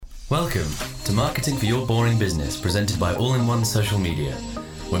Welcome to Marketing for Your Boring Business, presented by All-in-One Social Media,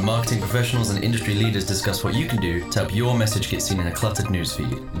 where marketing professionals and industry leaders discuss what you can do to help your message get seen in a cluttered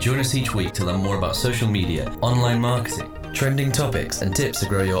newsfeed. Join us each week to learn more about social media, online marketing, trending topics, and tips to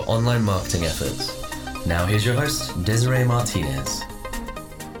grow your online marketing efforts. Now here's your host, Desiree Martinez.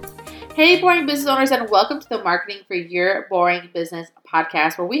 Hey, boring business owners, and welcome to the Marketing for Your Boring Business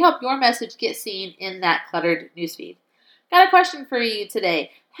podcast, where we help your message get seen in that cluttered newsfeed. Got a question for you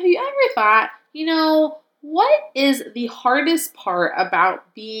today. Have you ever thought, what is the hardest part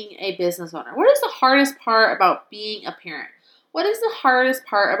about being a business owner? What is the hardest part about being a parent? What is the hardest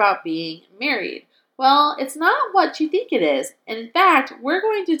part about being married? Well, it's not what you think it is. And in fact, we're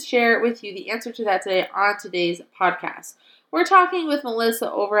going to share with you the answer to that today on today's podcast. We're talking with Melissa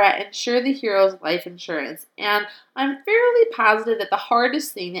over at Insure the Heroes Life Insurance, and I'm fairly positive that the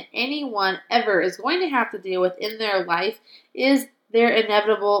hardest thing that anyone ever is going to have to deal with in their life is their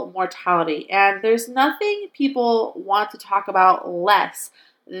inevitable mortality. And there's nothing people want to talk about less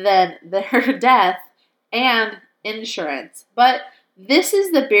than their death and insurance. But this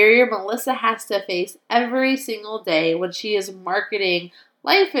is the barrier Melissa has to face every single day when she is marketing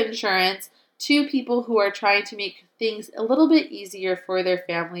life insurance to people who are trying to make things a little bit easier for their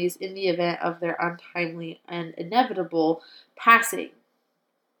families in the event of their untimely and inevitable passing.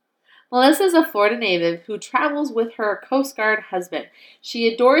 Melissa is a Florida native who travels with her Coast Guard husband. She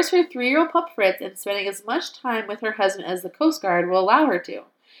adores her 3-year-old pup Fritz, and spending as much time with her husband as the Coast Guard will allow her to.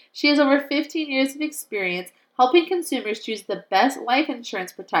 She has over 15 years of experience helping consumers choose the best life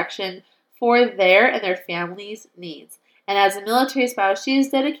insurance protection for their and their family's needs. And as a military spouse, she is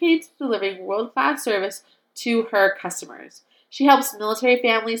dedicated to delivering world-class service to her customers. She helps military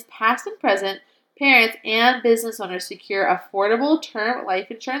families, past and present, parents, and business owners secure affordable term life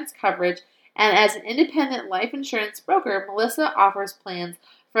insurance coverage. And as an independent life insurance broker, Melissa offers plans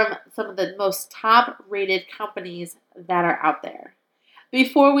from some of the most top-rated companies that are out there.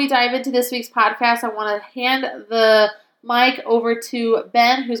 Before we dive into this week's podcast, I want to hand the mic over to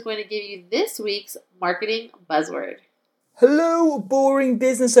Ben, who's going to give you this week's marketing buzzword. Hello, boring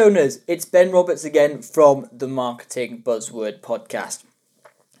business owners. It's Ben Roberts again from the Marketing Buzzword podcast.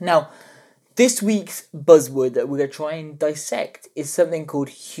 Now, this week's buzzword that we're going to try and dissect is something called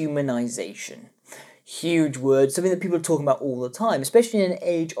humanization. Huge word, something that people are talking about all the time, especially in an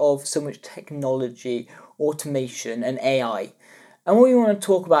age of so much technology, automation, and AI. And what we want to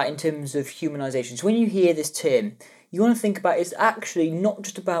talk about in terms of humanization, so when you hear this term, you want to think about it's actually not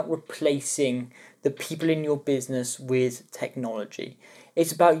just about replacing the people in your business with technology.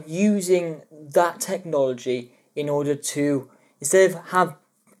 It's about using that technology in order to, instead of have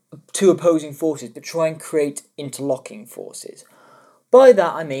two opposing forces, but try and create interlocking forces. By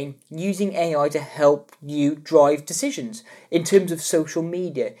that I mean using AI to help you drive decisions in terms of social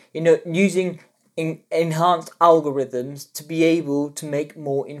media, using enhanced algorithms to be able to make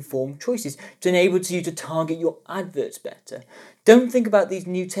more informed choices, to enable you to target your adverts better. Don't think about these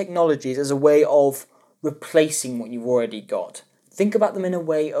new technologies as a way of replacing what you've already got. Think about them in a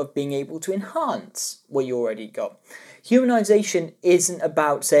way of being able to enhance what you already got. Humanization isn't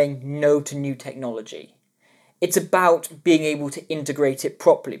about saying no to new technology. It's about being able to integrate it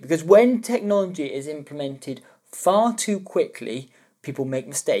properly, because when technology is implemented far too quickly, people make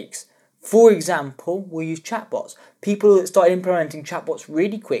mistakes. For example, we'll use chatbots. People started implementing chatbots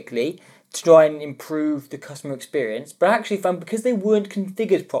really quickly to try and improve the customer experience, but actually found because they weren't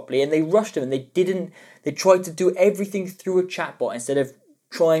configured properly and they rushed them and they tried to do everything through a chatbot instead of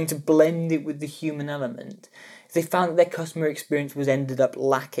trying to blend it with the human element. They found that their customer experience was ended up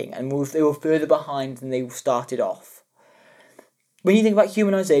lacking and they were further behind than they started off. When you think about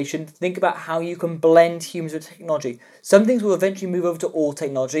humanization, think about how you can blend humans with technology. Some things will eventually move over to all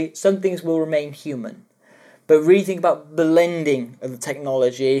technology, some things will remain human. But really think about blending of the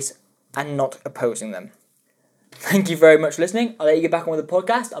technologies and not opposing them. Thank you very much for listening. I'll let you get back on with the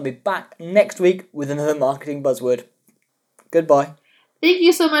podcast. I'll be back next week with another marketing buzzword. Goodbye. Thank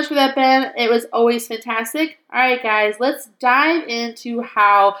you so much for that, Ben. It was always fantastic. All right, guys, let's dive into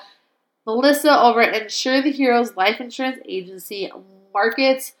how Melissa over at Insure the Heroes Life Insurance Agency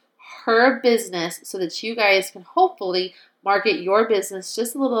markets her business so that you guys can hopefully market your business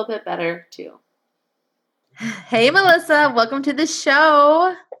just a little bit better too. Hey, Melissa, welcome to the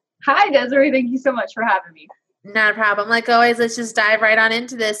show. Hi, Desiree. Thank you so much for having me. Not a problem. Like always, let's just dive right on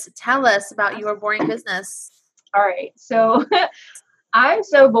into this. Tell us about your boring business. All right. So I'm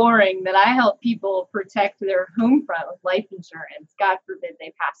so boring that I help people protect their home front with life insurance. God forbid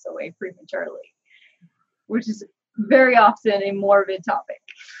they pass away prematurely, which is very often a morbid topic.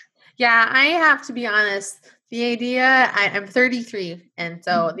 Yeah, I have to be honest. The idea, I'm 33, and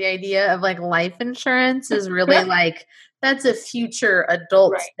so the idea of like life insurance is really like that's a future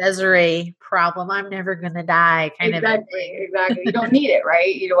adult Right. Desiree problem. I'm never gonna die kind of thing. Exactly. You don't need it,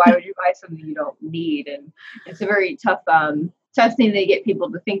 right? Why would you buy something you don't need? And it's a very tough thing to get people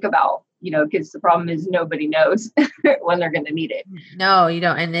to think about, because the problem is nobody knows when they're going to need it. No, you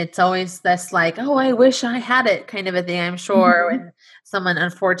don't. And it's always this like, oh, I wish I had it kind of a thing. I'm sure when someone,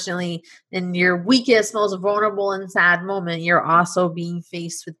 unfortunately, in your weakest, most vulnerable and sad moment, you're also being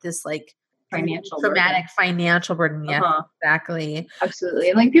faced with this like traumatic financial burden. Yeah, exactly. Absolutely.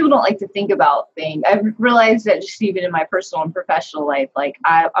 And like people don't like to think about things. I've realized that just even in my personal and professional life, like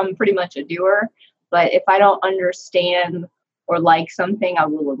I'm pretty much a doer, but if I don't understand or like something, I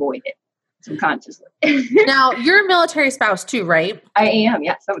will avoid it subconsciously. Now, you're a military spouse too, right? I am.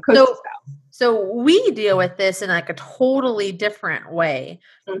 Yes. I'm a coastal spouse. So we deal with this in like a totally different way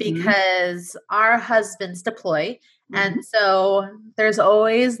because our husbands deploy. And so there's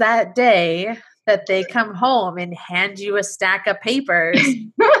always that day that they come home and hand you a stack of papers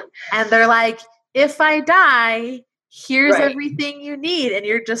and they're like, if I die, here's everything you need. And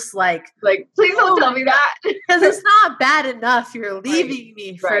you're just like, please don't tell me that. Because it's not bad enough. You're leaving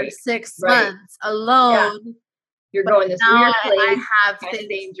me for 6 months alone. Yeah. You're going this weird place. I have things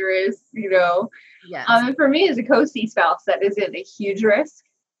dangerous, Yes. And for me as a coastie spouse, that isn't a huge risk.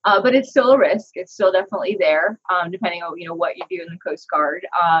 But it's still a risk. It's still definitely there, depending on, what you do in the Coast Guard.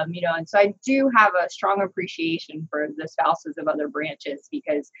 And so I do have a strong appreciation for the spouses of other branches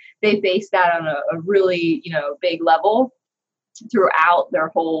because they face that on a really, big level throughout their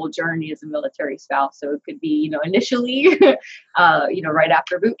whole journey as a military spouse. So it could be, initially, right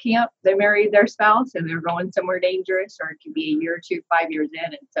after boot camp, they married their spouse and they're going somewhere dangerous, or it could be a year or 2, 5 years in.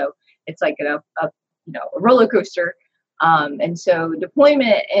 And so it's like a roller coaster. And so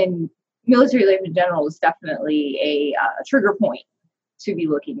deployment and military life in general is definitely a trigger point to be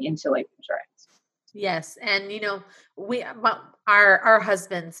looking into life insurance. Yes. And, our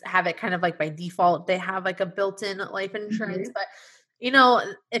husbands have it kind of like by default, they have like a built-in life insurance, but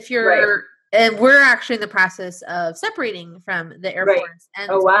if you're, and we're actually in the process of separating from the Air Force.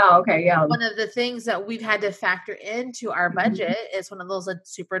 And oh, wow. Okay. Yeah. One of the things that we've had to factor into our budget is one of those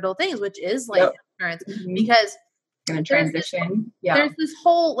super adult things, which is life insurance, because in transition. There's this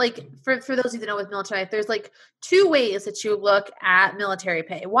whole, like, for those of you that know with military life, there's like 2 ways that you look at military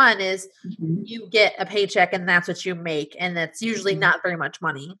pay. One is you get a paycheck and that's what you make. And that's usually not very much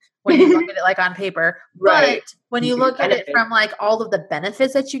money when you look at it like on paper. But when you look at it from like all of the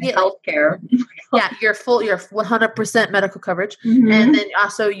benefits that you get, healthcare, your 100% medical coverage, and then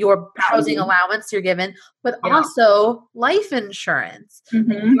also your housing allowance you're given, but also life insurance.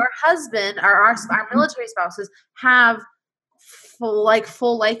 Your husband, our military spouses have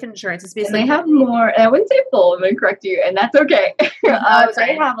full life insurance. It's basically they have more. I wouldn't say full. I'm going to correct you, and that's okay.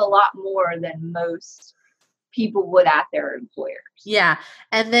 They have a lot more than most people would at their employers. Yeah.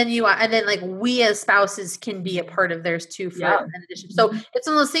 And then like we as spouses can be a part of theirs too in addition. So it's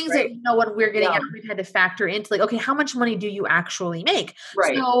one of those things that, when we're getting out, we've had to factor into like, okay, how much money do you actually make?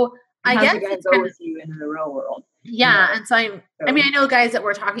 Right. So I guess it's go with you in the real world. Yeah. And so I know guys that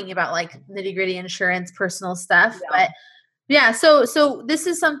we're talking about like nitty gritty insurance, personal stuff, but yeah. So this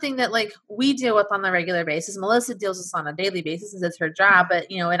is something that like we deal with on a regular basis. Melissa deals with this on a daily basis as it's her job, but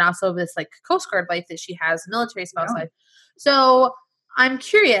and also this like Coast Guard life that she has, military spouse life. So I'm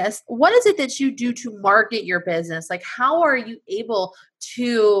curious, what is it that you do to market your business? Like, how are you able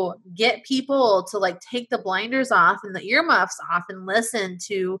to get people to like take the blinders off and the earmuffs off and listen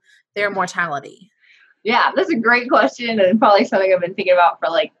to their mortality? Yeah, that's a great question, and probably something I've been thinking about for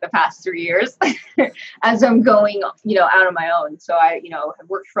like the past 3 years as I'm going, out on my own. So I, have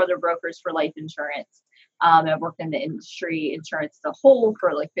worked for other brokers for life insurance. I've worked in the industry, insurance as a whole,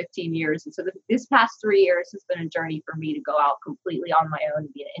 for like 15 years. And so this past 3 years has been a journey for me to go out completely on my own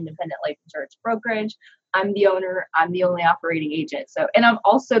and be an independent life insurance brokerage. I'm the owner. I'm the only operating agent. So, and I'm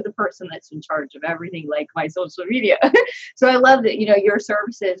also the person that's in charge of everything, like my social media. So I love that, your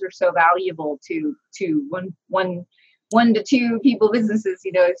services are so valuable to one to 2 people businesses,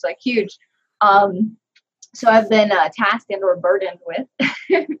 it's like huge. So I've been tasked and or burdened with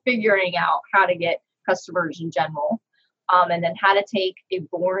figuring out how to get customers in general, and then how to take a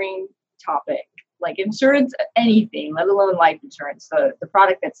boring topic like insurance, anything, let alone life insurance, the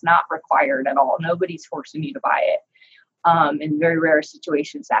product that's not required at all. Nobody's forcing you to buy it. In very rare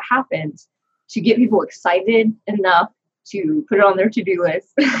situations that happens, to get people excited enough to put it on their to-do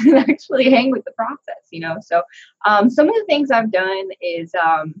list and actually hang with the process, So some of the things I've done is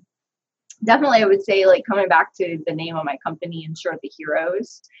definitely, I would say, like coming back to the name of my company, Insure the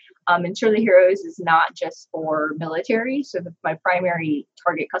Heroes. Insure the Heroes is not just for military. So my primary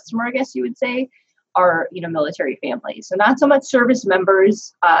target customer, I guess you would say, are, military families. So not so much service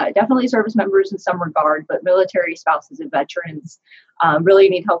members, definitely service members in some regard, but military spouses and veterans really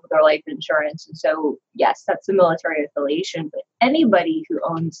need help with their life insurance. And so, yes, that's the military affiliation, but anybody who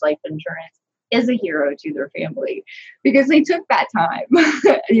owns life insurance is a hero to their family because they took that time,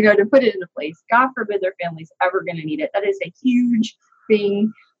 to put it into place. God forbid their family's ever going to need it. That is a huge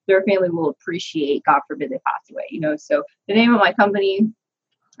thing their family will appreciate. God forbid they pass away, So the name of my company,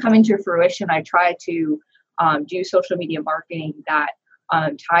 coming to fruition, I try to do social media marketing that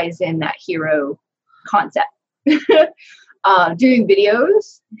ties in that hero concept. Doing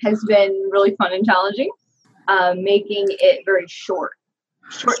videos has been really fun and challenging. Making it very short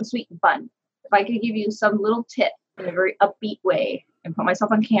and sweet and fun. If I could give you some little tip in a very upbeat way and put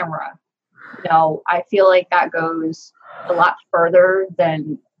myself on camera, I feel like that goes a lot further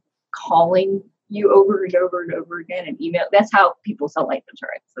than calling you over and over and over again and email. That's how people sell life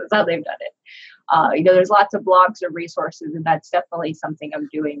insurance. That's how they've done it. There's lots of blogs or resources, and that's definitely something I'm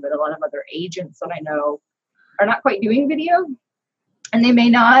doing. But a lot of other agents that I know are not quite doing video, and they may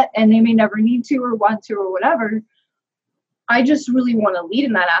not, and they may never need to or want to or whatever. I just really want to lead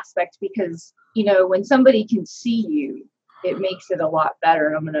in that aspect because, when somebody can see you, it makes it a lot better.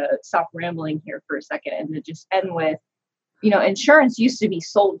 And I'm going to stop rambling here for a second and to just end with, insurance used to be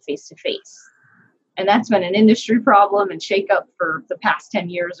sold face to face. And that's been an industry problem and shakeup for the past 10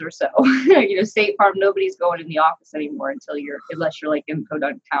 years or so. State Farm, nobody's going in the office anymore unless you're like in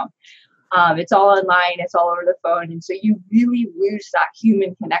podunk town. It's all online, it's all over the phone. And so you really lose that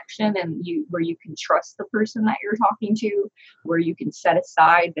human connection and where you can trust the person that you're talking to, where you can set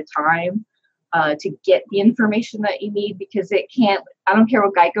aside the time to get the information that you need, because I don't care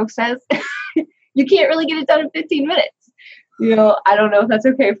what Geico says, you can't really get it done in 15 minutes. I don't know if that's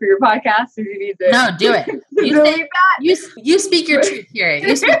okay for your podcast or you need to. No, do it. You speak your truth here.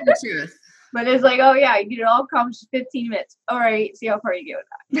 You speak your truth. But it's like, oh yeah, you get it all accomplished in 15 minutes. All right, see how far you get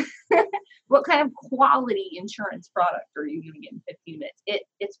with that. What kind of quality insurance product are you going to get in 15 minutes?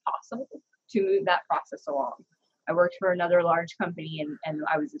 It's possible to move that process along. I worked for another large company and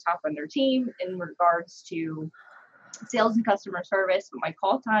I was the top on their team in regards to sales and customer service, but my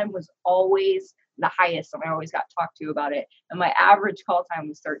call time was always the highest, and I always got talked to about it. And my average call time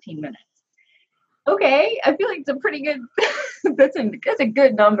was 13 minutes. Okay, I feel like it's a pretty good, that's a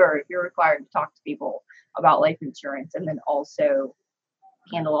good number if you're required to talk to people about life insurance and then also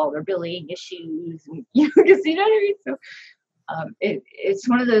handle all their billing issues. And, because you know what I mean? So it's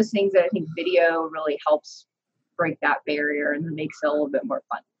one of those things that I think video really helps break that barrier and makes it a little bit more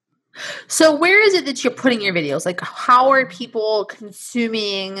fun. So where is it that you're putting your videos? Like, how are people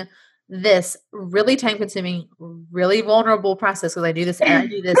consuming this really time-consuming, really vulnerable process? Because I do this, I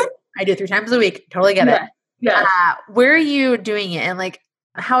do it 3 times a week. Totally get it. Yeah. Where are you doing it? And like,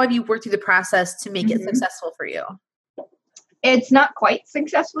 how have you worked through the process to make it successful for you? It's not quite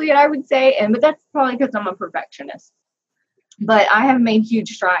successful yet, I would say. But that's probably because I'm a perfectionist. But I have made huge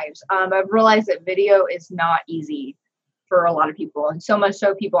strides. I've realized that video is not easy for a lot of people. And so much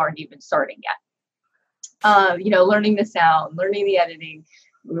so people aren't even starting yet. Learning the sound, learning the editing.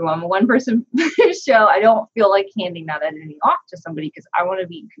 I'm a one-person show. I don't feel like handing that editing off to somebody because I want to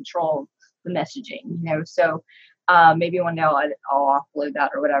be in control of the messaging, So maybe one day I'll offload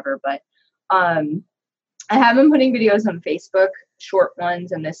that or whatever. But I have been putting videos on Facebook, short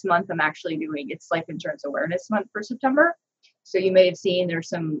ones. And this month I'm actually it's Life Insurance Awareness Month for September. So you may have seen there's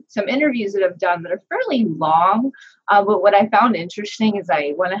some interviews that I've done that are fairly long. But what I found interesting is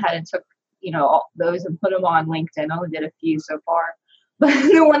I went ahead and took, all those and put them on LinkedIn. I only did a few so far. But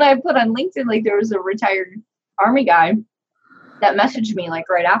when I put on LinkedIn, like there was a retired Army guy that messaged me like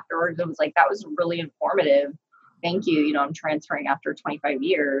right afterwards. It was like, that was really informative. Thank you. I'm transferring after 25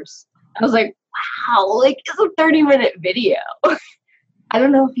 years. I was like, wow, like it's a 30-minute video. I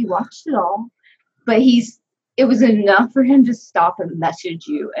don't know if he watched it all, but it was enough for him to stop and message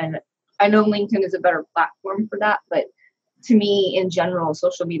you. And I know LinkedIn is a better platform for that, but to me in general,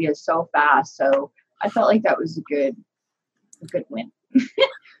 social media is so fast. So I felt like that was a good win.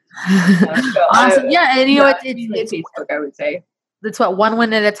 Awesome. And it's Facebook, I would say. That's what, one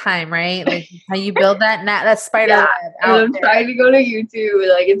win at a time, right? Like how you build that spider web out I'm trying to go to YouTube.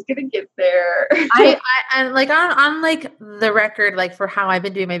 Like it's gonna get there. And like on like the record, like for how I've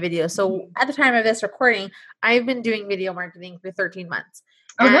been doing my videos. So at the time of this recording, I've been doing video marketing for 13 months.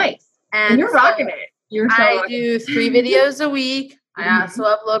 Oh, nice. And you're rocking it. I do 3 videos a week. I also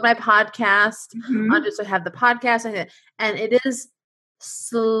upload my podcast. I'll just have the podcast and it is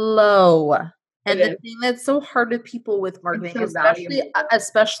slow. And the thing that's so hard with people with marketing, so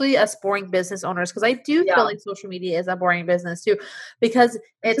especially us boring business owners, because I do feel like social media is a boring business too, because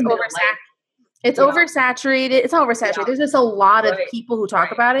it's oversaturated. It's oversaturated. It's not oversaturated. Yeah. There's just a lot of people who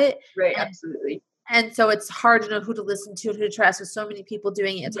talk about it. Right, absolutely. And so it's hard to know who to listen to and who to trust with so many people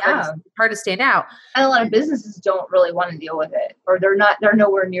doing it. It's hard to stand out. And a lot of businesses don't really want to deal with it, or they're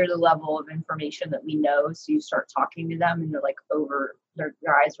nowhere near the level of information that we know. So you start talking to them and they're like their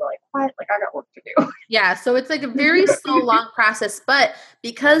eyes are like, what? Like, I got work to do. Yeah. So it's like a very slow, long process, but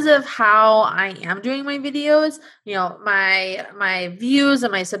because of how I am doing my videos, you know, my views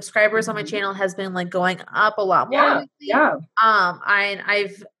and my subscribers on my channel has been like going up a lot more. Yeah.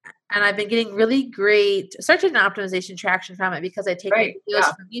 I've been getting really great search engine optimization traction from it because I take my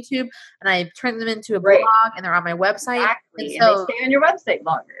videos from YouTube and I turn them into a blog and they're on my website. Exactly. And they stay on your website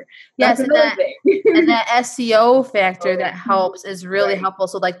longer. Yes. And that SEO factor that helps is really helpful.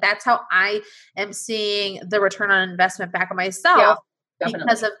 So like, that's how I am seeing the return on investment back on myself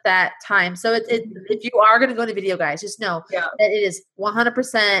because of that time. So if you are going to go to video, guys, just know that it is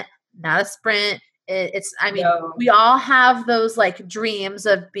 100% not a sprint. We all have those like dreams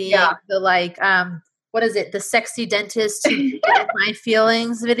of being the like, what is it? The sexy dentist who did my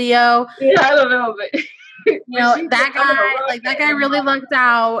feelings video. Yeah, I don't know, but that guy really lucked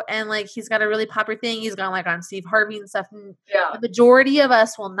out, and like he's got a really popular thing. He's gone like on Steve Harvey and stuff. And the majority of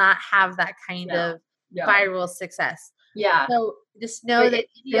us will not have that kind of viral success. Yeah. So just know that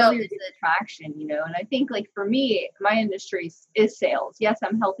video is attraction, you know, and I think like for me, my industry is sales. Yes,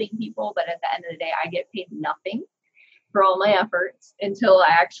 I'm helping people, but at the end of the day, I get paid nothing for all my efforts until I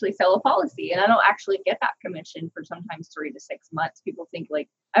actually sell a policy. And I don't actually get that commission for sometimes 3 to 6 months. People think like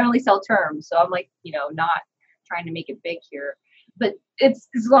I only sell terms. So I'm like, you know, not trying to make it big here, but it's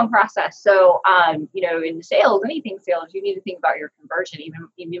a long process. So, you know, in sales, anything sales, you need to think about your conversion,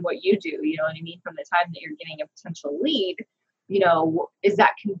 even what you do, you know what I mean? From the time that you're getting a potential lead, you know, is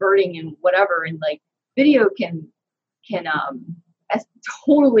that converting and whatever? And like video can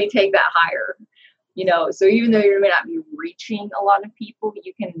totally take that higher, you know? So even though you may not be reaching a lot of people,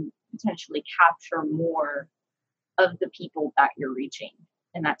 you can potentially capture more of the people that you're reaching.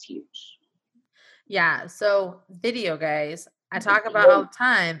 And that's huge. Yeah. So video, guys, I talk about all the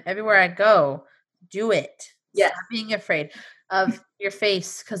time, everywhere I go, do it. Yes. Stop being afraid of your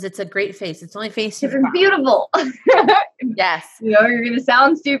face because it's a great face. It's the only face you've got. Beautiful. Yes. You know, you're going to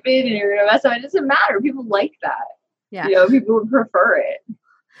sound stupid and you're going to mess up. It doesn't matter. People like that. Yeah. You know, people would prefer it.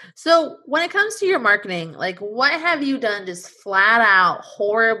 So when it comes to your marketing, like what have you done just flat out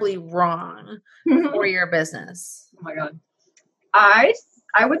horribly wrong for your business? Oh my God. I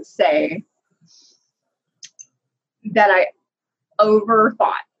would say that I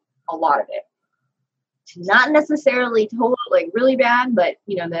overthought a lot of it. Not necessarily total, like really bad, but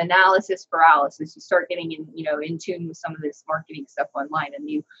you know, the analysis paralysis, you start getting in tune with some of this marketing stuff online and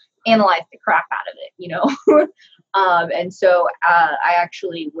you analyze the crap out of it, you know? And so I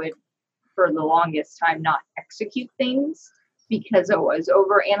actually would, for the longest time, not execute things because I was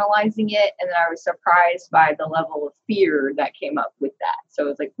over analyzing it. And then I was surprised by the level of fear that came up with that. So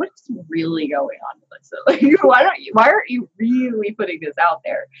it's like, what's really going on, Melissa? Like, why aren't you really putting this out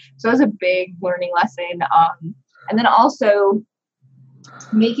there? So it was a big learning lesson. And then also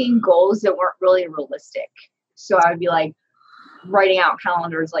making goals that weren't really realistic. So I would be like writing out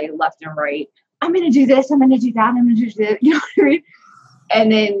calendars like left and right. I'm going to do this. I'm going to do that. I'm going to do this. You know what I mean?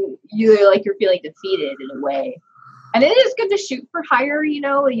 And then you're feeling defeated in a way. And it is good to shoot for higher, you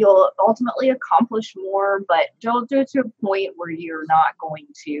know, you'll ultimately accomplish more, but don't do it to a point where you're not going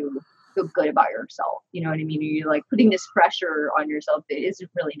to feel good about yourself. You know what I mean? You're like putting this pressure on yourself that isn't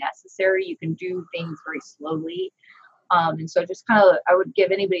really necessary. You can do things very slowly. And so just kind of, I would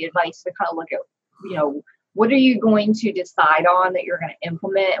give anybody advice to kind of look at, you know, what are you going to decide on that you're going to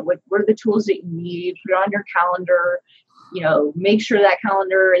implement? What are the tools that you need? Put it on your calendar. You know, make sure that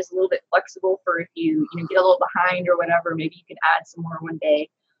calendar is a little bit flexible for if you get a little behind or whatever, maybe you can add some more one day,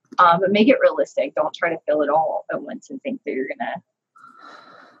 but make it realistic. Don't try to fill it all at once and think that you're going to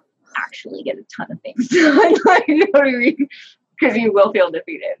actually get a ton of things done. You know what I mean? Because you will feel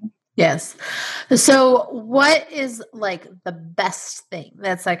defeated. Yes. So what is like the best thing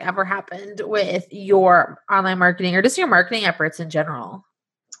that's like ever happened with your online marketing or just your marketing efforts in general?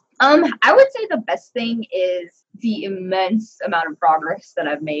 I would say the best thing is the immense amount of progress that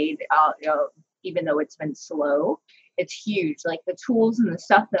I've made, you know, even though it's been slow. It's huge. Like the tools and the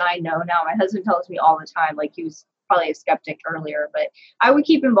stuff that I know now, my husband tells me all the time, like he was probably a skeptic earlier, but I would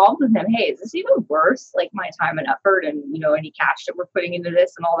keep involved with him. Hey, is this even worth like my time and effort and, you know, any cash that we're putting into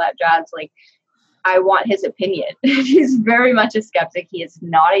this and all that jazz? Like, I want his opinion. He's very much a skeptic. He is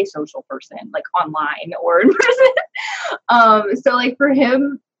not a social person, like online or in person. So like for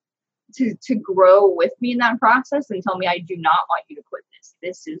him to grow with me in that process and tell me, I do not want you to quit this.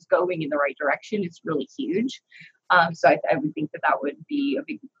 This is going in the right direction. It's really huge. So I would think that would be a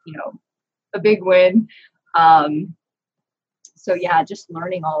big, a big win. So yeah, just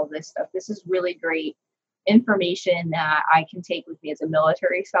learning all of this stuff. This is really great information that I can take with me as a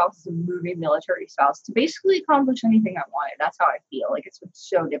military spouse, as a moving military spouse, to basically accomplish anything I wanted. That's how I feel. Like it's been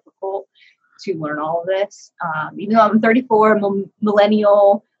so difficult to learn all of this. Even though I'm 34, I'm a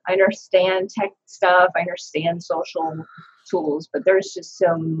millennial, I understand tech stuff, I understand social tools, but there's just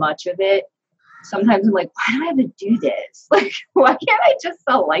so much of it. Sometimes I'm like, why do I have to do this? Like, why can't I just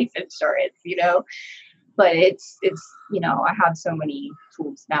sell life insurance, But it's I have so many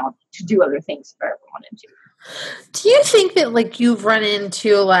tools now to do other things if I ever wanted to. Do you think that like you've run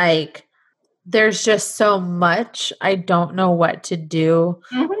into like there's just so much I don't know what to do?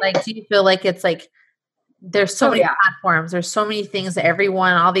 Mm-hmm. Like, do you feel like it's like there's so many platforms, there's so many things that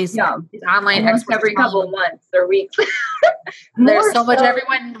everyone, all these online experts every couple of months or weeks. There's so much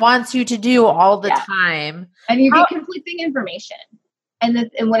everyone wants you to do all the time, and you get conflicting information. And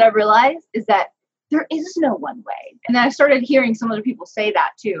what I realized is that there is no one way. And then I started hearing some other people say that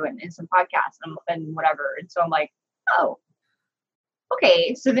too, in some podcasts and whatever. And so I'm like, oh,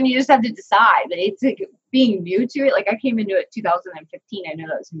 okay. So then you just have to decide. But it's like being new to it. Like I came into it 2015. I know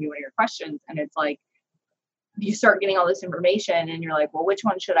that was gonna be one of your questions. And it's like, you start getting all this information and you're like, well, which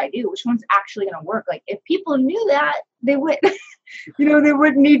one should I do? Which one's actually going to work? Like if people knew that, they would, they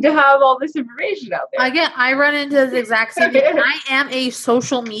wouldn't need to have all this information out there. Again, I run into the exact same thing. I am a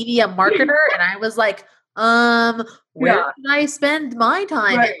social media marketer and I was like, where can I spend my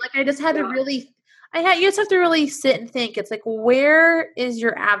time? Right. And like, I just had to really, you just have to really sit and think. It's like, where is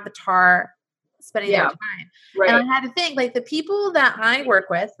your avatar spending their time? Right. And I had to think like the people that I work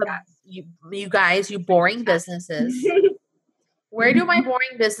with, you guys, you boring businesses, where do my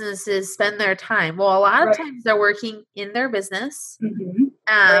boring businesses spend their time? Well, a lot of times they're working in their business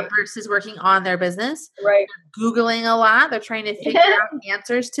versus working on their business. Right. They're Googling a lot. They're trying to figure out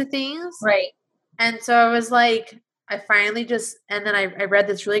answers to things. Right. And so I was like, I finally and then I read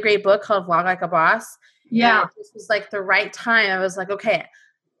this really great book called Vlog Like a Boss. Yeah. This was like the right time. I was like, okay,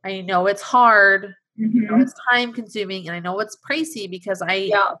 I know it's hard. I know it's time consuming and I know it's pricey because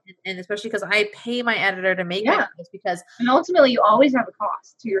and especially because I pay my editor to make videos and ultimately you always have a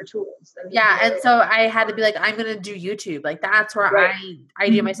cost to your tools. And so I had to be like, I'm going to do YouTube. Like that's where I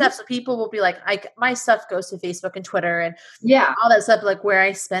do my stuff. So people will be like, my stuff goes to Facebook and Twitter and all that stuff. Like where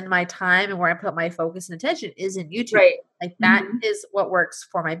I spend my time and where I put my focus and attention is in YouTube. Right. Like that is what works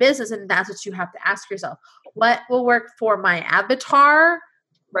for my business. And that's what you have to ask yourself. What will work for my avatar?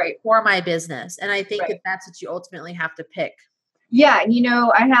 Right. For my business. And I think that's what you ultimately have to pick. Yeah. And,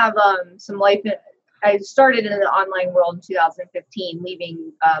 I have some life. I started in the online world in 2015,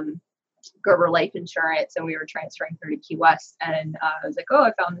 leaving Gerber Life Insurance, and we were transferring through to Key West. And I was like, oh,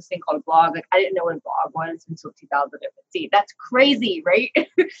 I found this thing called a blog. Like, I didn't know what a blog was until 2015. That's crazy, right? So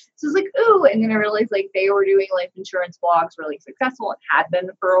I was like, ooh. And then I realized like they were doing life insurance blogs really successful and had been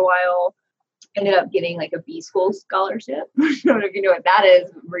for a while. Ended up getting like a B school scholarship. I don't know if you know what that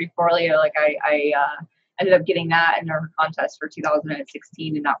is, Marie Forleo. Like I ended up getting that in our contest for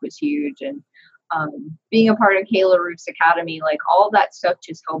 2016, and that was huge. And being a part of Kayla Roof's Academy, like all of that stuff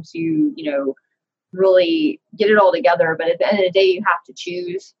just helps you, really get it all together. But at the end of the day, you have to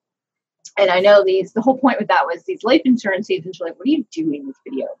choose. And I know the whole point with that was these life insurance agents are like, what are you doing with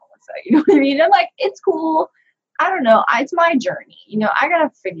video, Melissa? You know what I mean? I'm like, it's cool. I don't know. It's my journey. I got to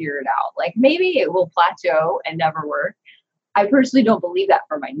figure it out. Like maybe it will plateau and never work. I personally don't believe that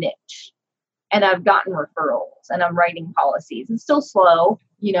for my niche. And I've gotten referrals and I'm writing policies. It's still slow,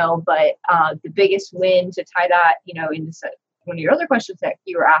 but the biggest win to tie that, into one of your other questions that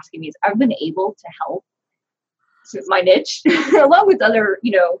you were asking me is I've been able to help my niche along with other,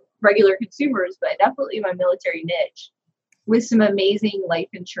 regular consumers, but definitely my military niche with some amazing life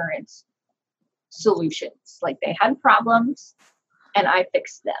insurance solutions. Like they had problems and I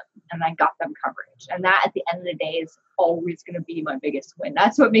fixed them and I got them coverage. And that at the end of the day is always going to be my biggest win.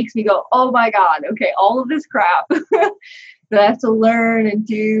 That's what makes me go, oh my God, okay, all of this crap that I have to learn and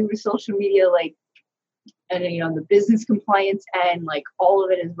do with social media, like, and the business compliance and like all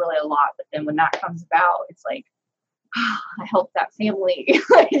of it is really a lot. But then when that comes about, it's like, I helped that family. You know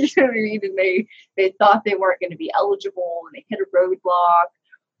what I mean? And they thought they weren't going to be eligible and they hit a roadblock.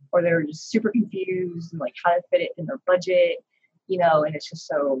 Or they're just super confused and like how to fit it in their budget, and it's just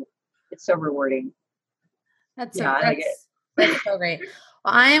it's so rewarding. That's so great.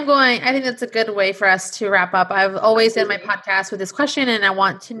 Well, I think that's a good way for us to wrap up. I've always in my podcast with this question, and I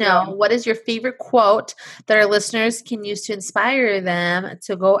want to know, what is your favorite quote that our listeners can use to inspire them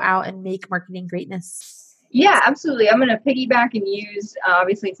to go out and make marketing greatness? Yeah, absolutely. I'm going to piggyback and use,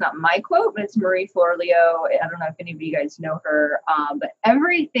 obviously it's not my quote, but it's Marie Forleo. I don't know if any of you guys know her, but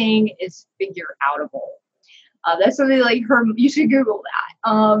everything is figure outable. That's something like her, you should Google that.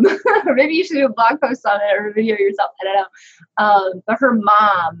 Or maybe you should do a blog post on it or a video yourself. I don't know. But her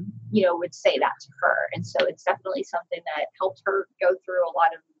mom, would say that to her. And so it's definitely something that helped her go through a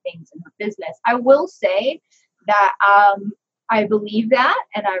lot of things in her business. I will say that I believe that.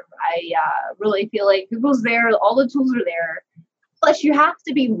 And I really feel like Google's there. All the tools are there. Plus, you have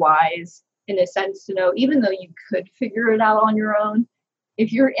to be wise in a sense to know, even though you could figure it out on your own,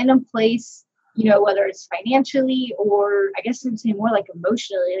 if you're in a place, whether it's financially or I guess I'm saying more like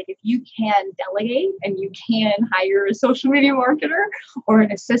emotionally, like if you can delegate and you can hire a social media marketer or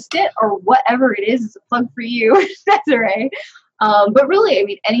an assistant or whatever it is, it's a plug for you. That's all right. But really, I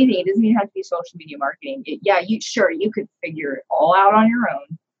mean, anything, it doesn't even have to be social media marketing. You could figure it all out on your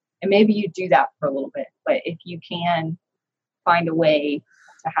own. And maybe you do that for a little bit. But if you can find a way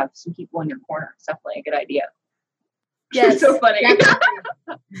to have some people in your corner, it's definitely a good idea. Yes, so funny.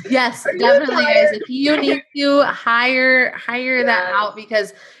 Yes, definitely, guys. If you need to hire that out,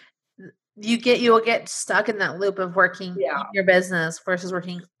 because you will get stuck in that loop of working in your business versus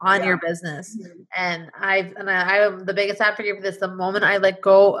working on your business. Mm-hmm. And I am the biggest advocate for this. The moment I let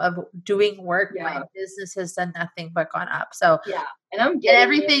go of doing work, my business has done nothing but gone up. So and I'm getting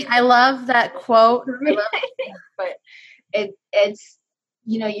everything. I love that quote. But it's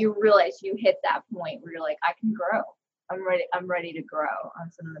you realize you hit that point where you're like, I can grow. I'm ready to grow. I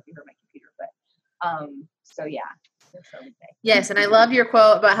don't know if you heard my computer, but so yeah. Yes, and I love your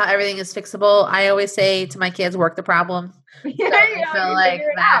quote about how everything is fixable. I always say to my kids, work the problem. I feel like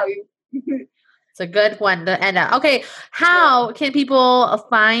that. It's a good one to end up. Okay, how can people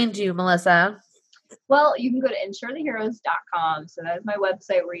find you, Melissa? Well, you can go to insuretheheroes.com. So that is my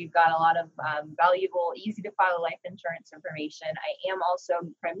website where you've got a lot of valuable, easy to file life insurance information. I am also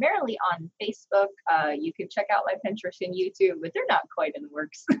primarily on Facebook. You can check out Life Insurance on YouTube, but they're not quite in the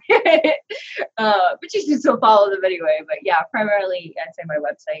works. But you should still follow them anyway. But yeah, primarily I'd say my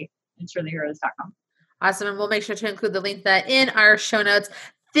website, insuretheheroes.com. Awesome. And we'll make sure to include the link to that in our show notes.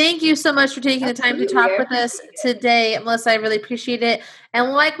 Thank you so much for taking the time to talk with us today, Melissa. I really appreciate it.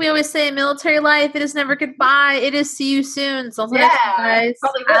 And like we always say in military life, it is never goodbye. It is see you soon. So until next time, guys.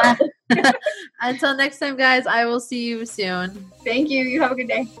 Probably will. Until next time, guys, I will see you soon. Thank you. You have a good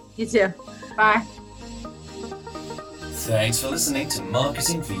day. You too. Bye. Thanks for listening to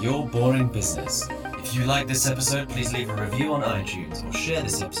Marketing for Your Boring Business. If you like this episode, please leave a review on iTunes or share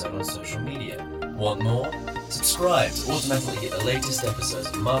this episode on social media. Want more? Subscribe to automatically get the latest episodes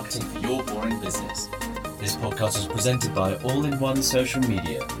of Marketing for Your Boring Business. This podcast was presented by All-in-One Social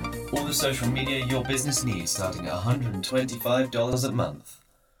Media. All the social media your business needs starting at $125 a month.